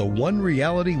about the one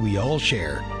reality we all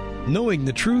share. Knowing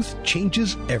the truth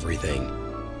changes everything.